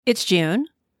It's June,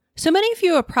 so many of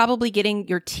you are probably getting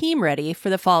your team ready for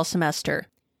the fall semester.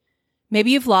 Maybe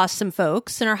you've lost some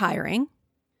folks and are hiring.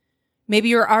 Maybe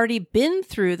you're already been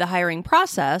through the hiring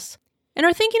process and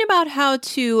are thinking about how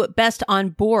to best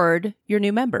onboard your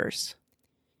new members.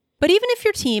 But even if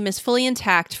your team is fully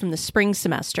intact from the spring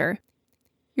semester,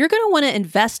 you're going to want to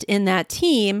invest in that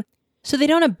team so they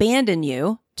don't abandon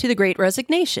you to the Great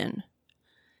Resignation.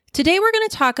 Today, we're going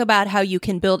to talk about how you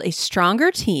can build a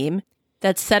stronger team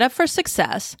that's set up for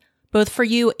success, both for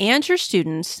you and your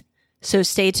students, so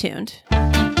stay tuned.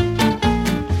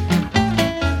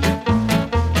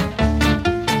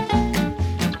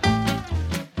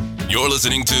 You're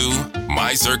listening to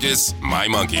My Circus, My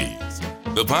Monkeys,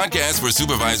 the podcast for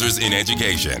supervisors in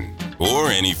education or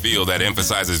any field that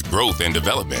emphasizes growth and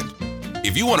development.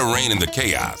 If you want to rein in the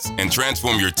chaos and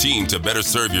transform your team to better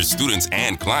serve your students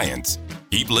and clients,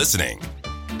 keep listening.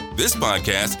 This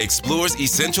podcast explores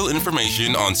essential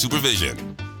information on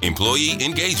supervision, employee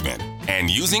engagement, and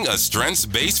using a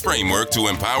strengths-based framework to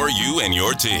empower you and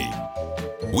your team.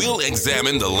 We'll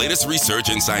examine the latest research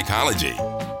in psychology,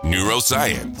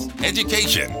 neuroscience,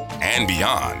 education, and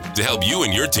beyond to help you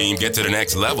and your team get to the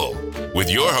next level with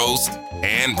your host,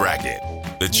 Ann Brackett,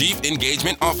 the Chief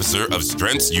Engagement Officer of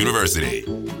Strengths University.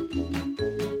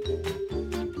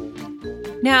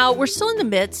 Now, we're still in the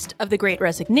midst of the Great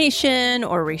Resignation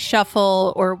or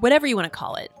reshuffle or whatever you want to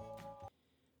call it.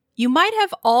 You might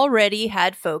have already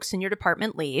had folks in your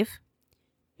department leave.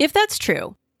 If that's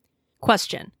true,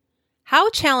 question, how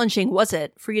challenging was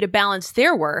it for you to balance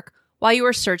their work while you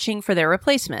were searching for their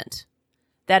replacement?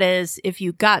 That is, if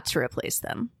you got to replace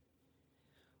them.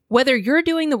 Whether you're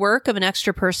doing the work of an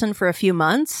extra person for a few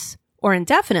months or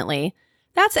indefinitely,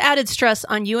 that's added stress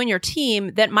on you and your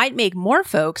team that might make more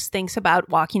folks think about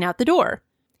walking out the door.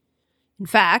 In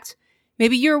fact,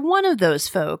 maybe you're one of those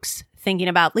folks thinking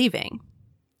about leaving.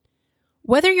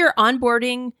 Whether you're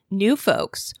onboarding new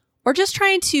folks or just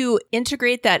trying to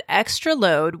integrate that extra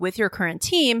load with your current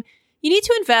team, you need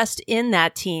to invest in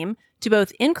that team to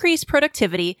both increase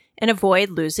productivity and avoid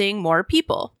losing more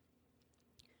people.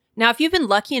 Now, if you've been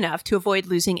lucky enough to avoid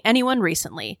losing anyone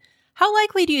recently, how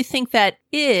likely do you think that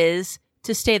is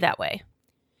to stay that way?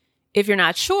 If you're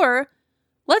not sure,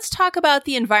 let's talk about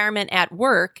the environment at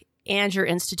work and your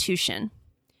institution.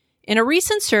 In a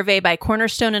recent survey by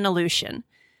Cornerstone and Ellucian,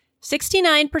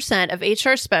 69% of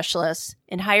HR specialists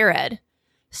in higher ed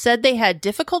said they had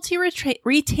difficulty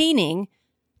retaining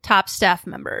top staff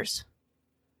members.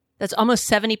 That's almost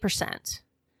 70%.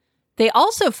 They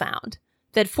also found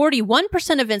that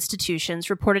 41% of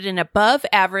institutions reported an above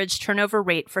average turnover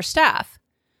rate for staff.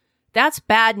 That's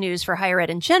bad news for higher ed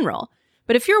in general,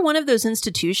 but if you're one of those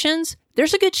institutions,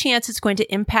 there's a good chance it's going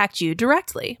to impact you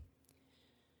directly.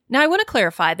 Now, I want to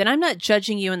clarify that I'm not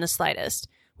judging you in the slightest,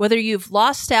 whether you've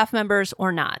lost staff members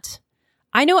or not.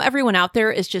 I know everyone out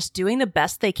there is just doing the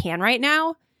best they can right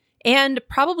now and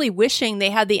probably wishing they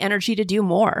had the energy to do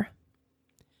more.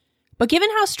 But given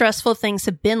how stressful things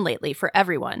have been lately for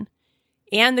everyone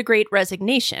and the Great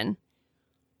Resignation,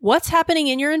 what's happening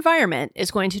in your environment is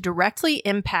going to directly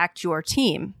impact your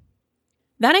team.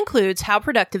 That includes how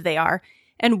productive they are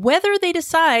and whether they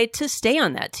decide to stay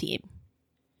on that team.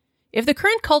 If the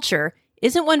current culture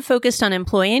isn't one focused on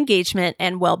employee engagement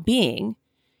and well-being,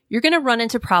 you're going to run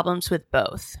into problems with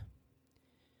both.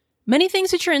 Many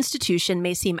things at your institution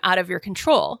may seem out of your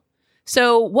control.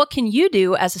 So what can you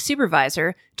do as a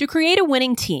supervisor to create a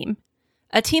winning team,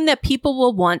 a team that people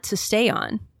will want to stay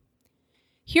on?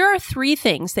 Here are 3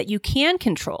 things that you can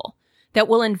control that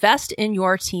will invest in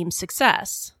your team's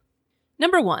success.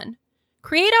 Number 1,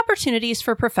 create opportunities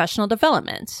for professional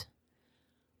development.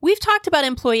 We've talked about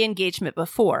employee engagement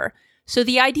before, so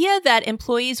the idea that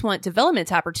employees want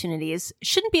development opportunities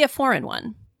shouldn't be a foreign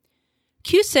one.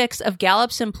 Q6 of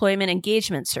Gallup's Employment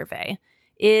Engagement Survey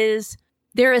is,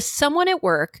 there is someone at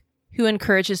work who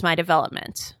encourages my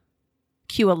development.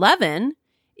 Q11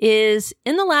 is,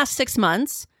 in the last 6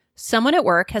 months, someone at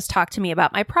work has talked to me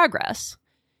about my progress.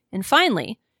 And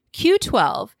finally,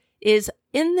 Q12 is,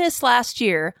 in this last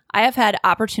year, I have had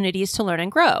opportunities to learn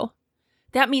and grow.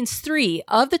 That means 3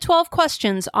 of the 12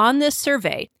 questions on this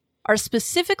survey are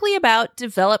specifically about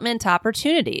development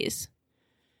opportunities.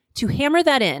 To hammer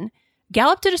that in,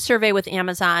 Gallup did a survey with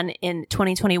Amazon in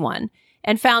 2021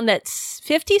 and found that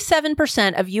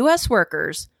 57% of U.S.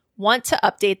 workers want to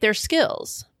update their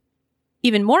skills.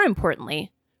 Even more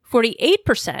importantly,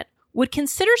 48% would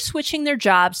consider switching their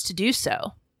jobs to do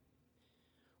so.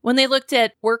 When they looked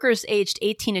at workers aged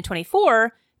 18 to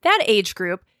 24, that age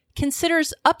group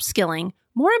considers upskilling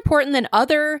more important than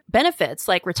other benefits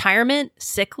like retirement,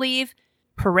 sick leave,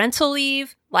 parental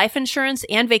leave, life insurance,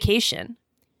 and vacation.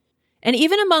 And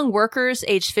even among workers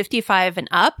aged 55 and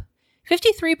up,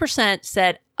 53%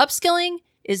 said upskilling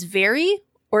is very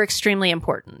or extremely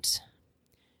important.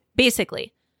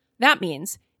 Basically, that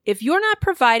means if you're not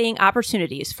providing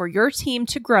opportunities for your team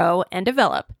to grow and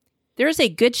develop, there is a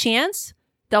good chance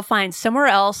they'll find somewhere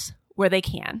else where they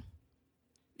can.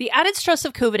 The added stress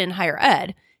of COVID in higher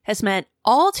ed has meant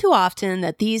all too often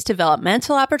that these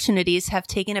developmental opportunities have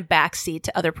taken a backseat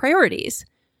to other priorities.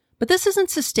 But this isn't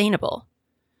sustainable.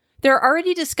 There are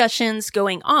already discussions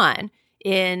going on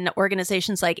in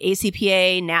organizations like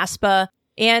ACPA, NASPA,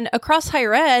 and across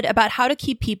higher ed about how to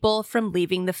keep people from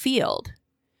leaving the field.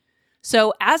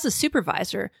 So as a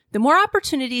supervisor, the more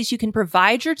opportunities you can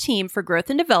provide your team for growth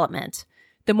and development,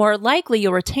 the more likely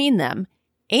you'll retain them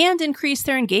and increase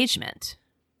their engagement.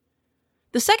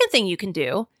 The second thing you can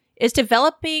do is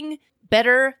developing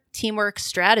better teamwork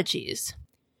strategies.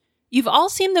 You've all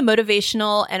seen the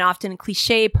motivational and often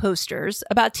cliche posters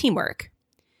about teamwork.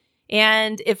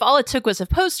 And if all it took was a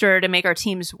poster to make our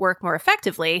teams work more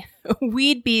effectively,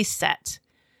 we'd be set.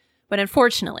 But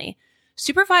unfortunately,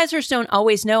 supervisors don't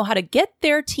always know how to get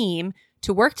their team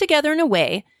to work together in a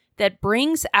way that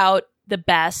brings out the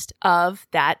best of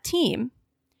that team.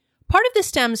 Part of this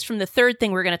stems from the third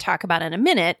thing we're going to talk about in a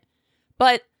minute,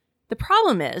 but the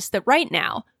problem is that right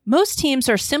now, most teams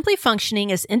are simply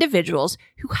functioning as individuals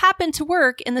who happen to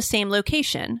work in the same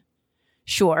location.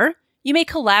 Sure, you may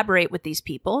collaborate with these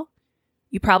people.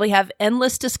 You probably have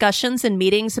endless discussions and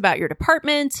meetings about your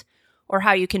department or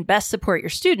how you can best support your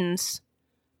students.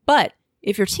 But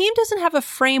if your team doesn't have a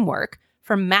framework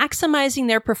for maximizing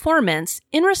their performance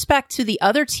in respect to the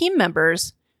other team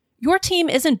members, your team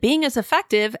isn't being as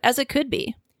effective as it could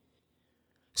be.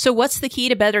 So what's the key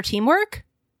to better teamwork?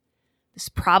 This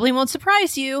probably won't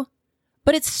surprise you,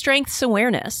 but it's strengths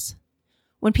awareness.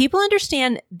 When people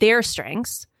understand their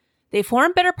strengths, they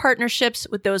form better partnerships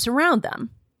with those around them.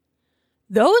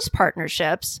 Those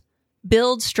partnerships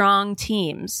build strong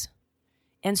teams.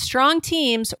 And strong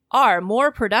teams are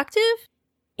more productive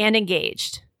and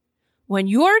engaged. When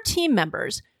your team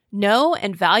members know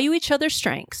and value each other's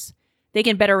strengths, they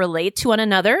can better relate to one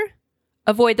another,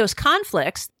 avoid those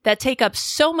conflicts that take up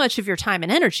so much of your time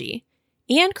and energy,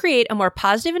 and create a more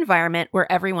positive environment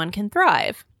where everyone can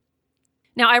thrive.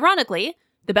 Now, ironically,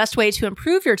 the best way to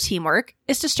improve your teamwork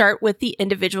is to start with the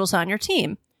individuals on your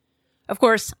team. Of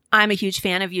course, I'm a huge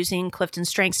fan of using Clifton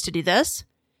Strengths to do this.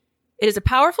 It is a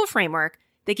powerful framework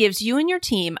that gives you and your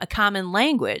team a common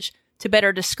language to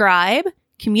better describe,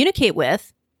 communicate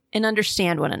with, and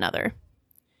understand one another.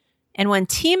 And when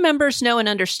team members know and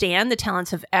understand the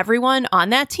talents of everyone on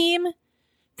that team,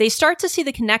 they start to see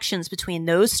the connections between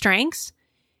those strengths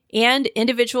and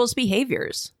individuals'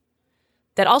 behaviors.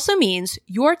 That also means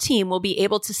your team will be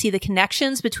able to see the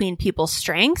connections between people's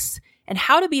strengths and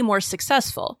how to be more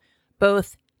successful,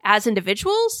 both as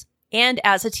individuals and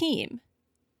as a team.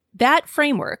 That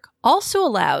framework also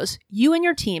allows you and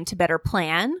your team to better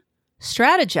plan,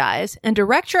 strategize, and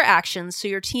direct your actions so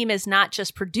your team is not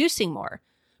just producing more,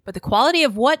 but the quality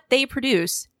of what they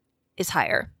produce is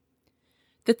higher.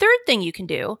 The third thing you can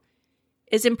do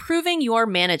is improving your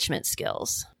management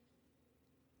skills.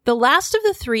 The last of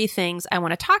the three things I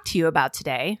want to talk to you about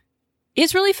today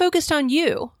is really focused on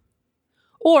you,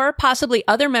 or possibly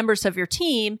other members of your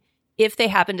team if they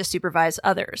happen to supervise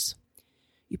others.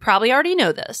 You probably already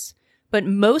know this, but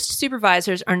most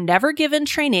supervisors are never given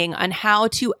training on how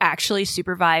to actually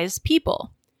supervise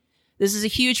people. This is a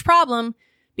huge problem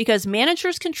because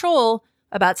managers control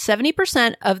about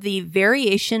 70% of the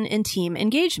variation in team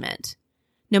engagement.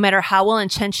 No matter how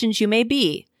well-intentioned you may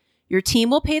be, your team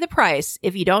will pay the price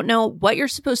if you don't know what you're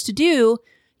supposed to do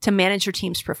to manage your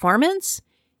team's performance,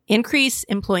 increase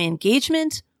employee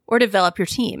engagement, or develop your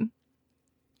team.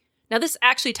 Now, this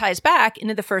actually ties back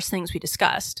into the first things we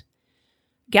discussed.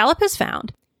 Gallup has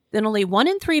found that only 1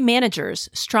 in 3 managers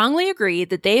strongly agree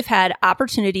that they've had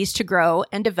opportunities to grow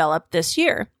and develop this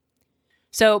year.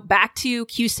 So back to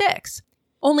Q6,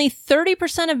 only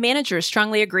 30% of managers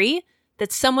strongly agree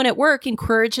that someone at work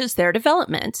encourages their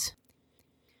development.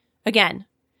 Again,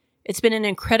 it's been an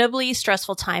incredibly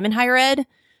stressful time in higher ed,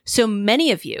 so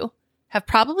many of you have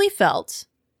probably felt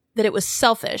that it was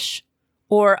selfish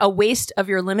or a waste of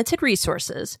your limited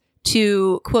resources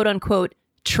to, quote unquote,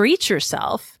 treat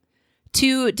yourself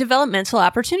to developmental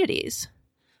opportunities.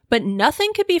 But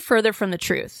nothing could be further from the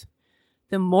truth.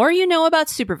 The more you know about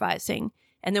supervising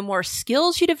and the more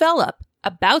skills you develop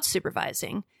about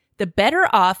supervising, the better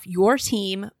off your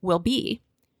team will be.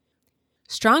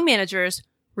 Strong managers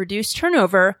reduce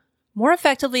turnover more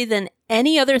effectively than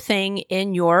any other thing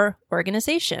in your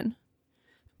organization.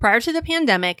 Prior to the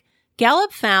pandemic,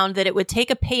 Gallup found that it would take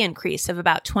a pay increase of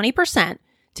about 20%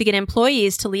 to get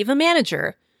employees to leave a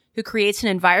manager who creates an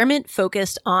environment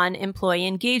focused on employee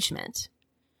engagement.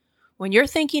 When you're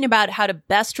thinking about how to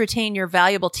best retain your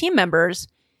valuable team members,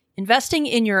 investing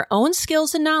in your own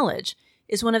skills and knowledge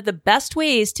is one of the best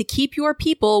ways to keep your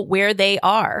people where they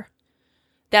are.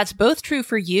 That's both true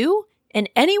for you and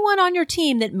anyone on your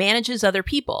team that manages other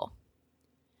people.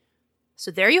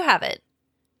 So there you have it.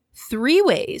 3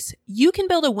 ways you can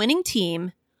build a winning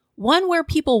team, one where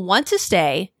people want to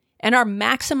stay and are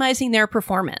maximizing their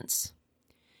performance.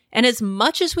 And as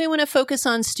much as we want to focus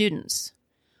on students,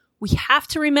 we have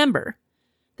to remember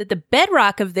that the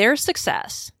bedrock of their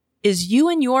success is you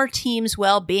and your team's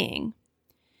well-being.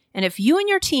 And if you and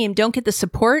your team don't get the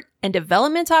support and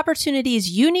development opportunities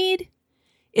you need,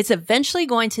 it's eventually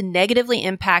going to negatively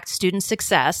impact student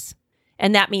success,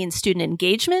 and that means student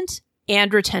engagement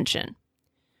and retention.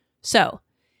 So,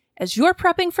 as you're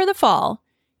prepping for the fall,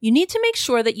 you need to make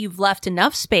sure that you've left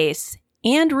enough space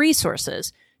and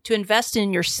resources to invest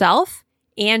in yourself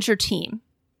and your team.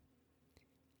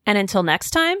 And until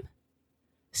next time,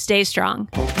 stay strong.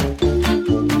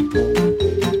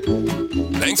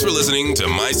 Thanks for listening to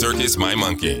My Circus, My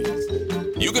Monkeys.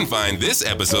 You can find this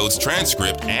episode's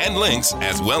transcript and links,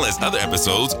 as well as other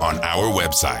episodes, on our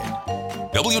website,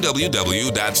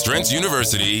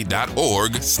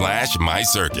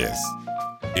 www.strengthsuniversity.org/mycircus.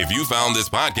 If you found this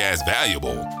podcast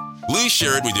valuable, please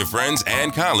share it with your friends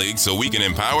and colleagues so we can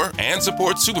empower and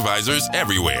support supervisors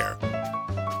everywhere.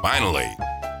 Finally,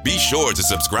 be sure to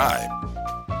subscribe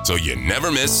so you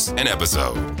never miss an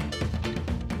episode.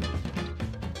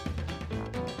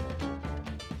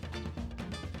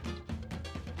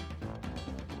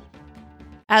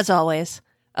 As always,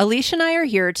 Alicia and I are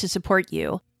here to support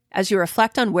you as you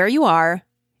reflect on where you are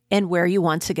and where you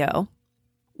want to go.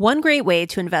 One great way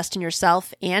to invest in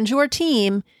yourself and your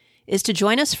team is to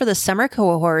join us for the summer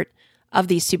cohort of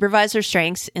the Supervisor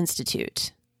Strengths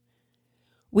Institute.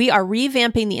 We are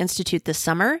revamping the Institute this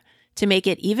summer to make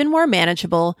it even more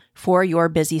manageable for your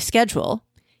busy schedule.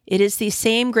 It is the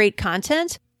same great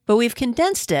content, but we've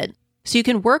condensed it so you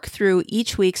can work through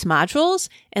each week's modules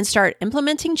and start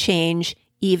implementing change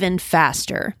even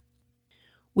faster.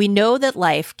 We know that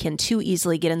life can too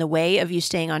easily get in the way of you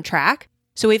staying on track,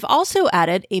 so we've also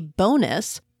added a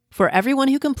bonus for everyone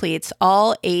who completes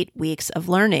all 8 weeks of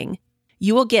learning.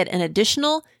 You will get an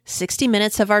additional 60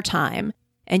 minutes of our time,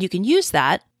 and you can use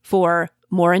that for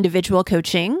more individual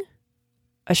coaching,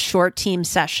 a short team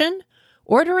session,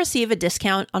 or to receive a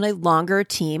discount on a longer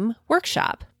team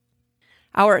workshop.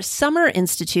 Our Summer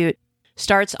Institute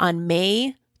starts on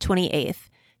May 28th.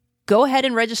 Go ahead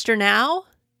and register now.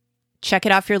 Check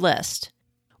it off your list.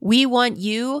 We want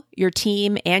you, your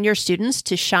team, and your students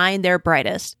to shine their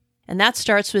brightest, and that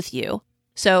starts with you.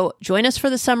 So join us for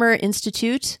the Summer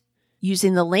Institute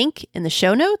using the link in the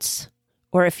show notes,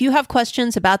 or if you have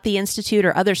questions about the Institute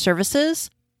or other services,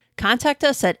 contact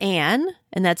us at Anne,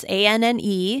 and that's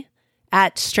ANNE,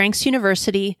 at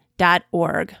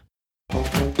strengthsuniversity.org.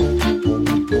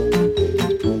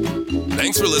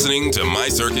 Thanks for listening to My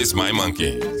Circus, My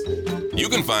Monkeys. You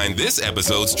can find this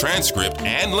episode's transcript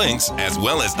and links, as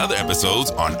well as other episodes,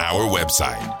 on our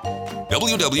website,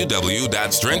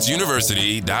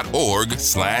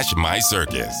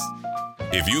 www.strengthsuniversity.org/mycircus.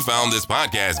 If you found this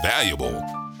podcast valuable,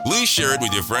 please share it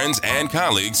with your friends and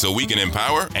colleagues so we can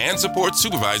empower and support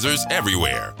supervisors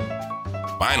everywhere.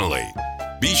 Finally,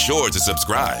 be sure to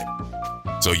subscribe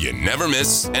so you never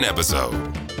miss an episode.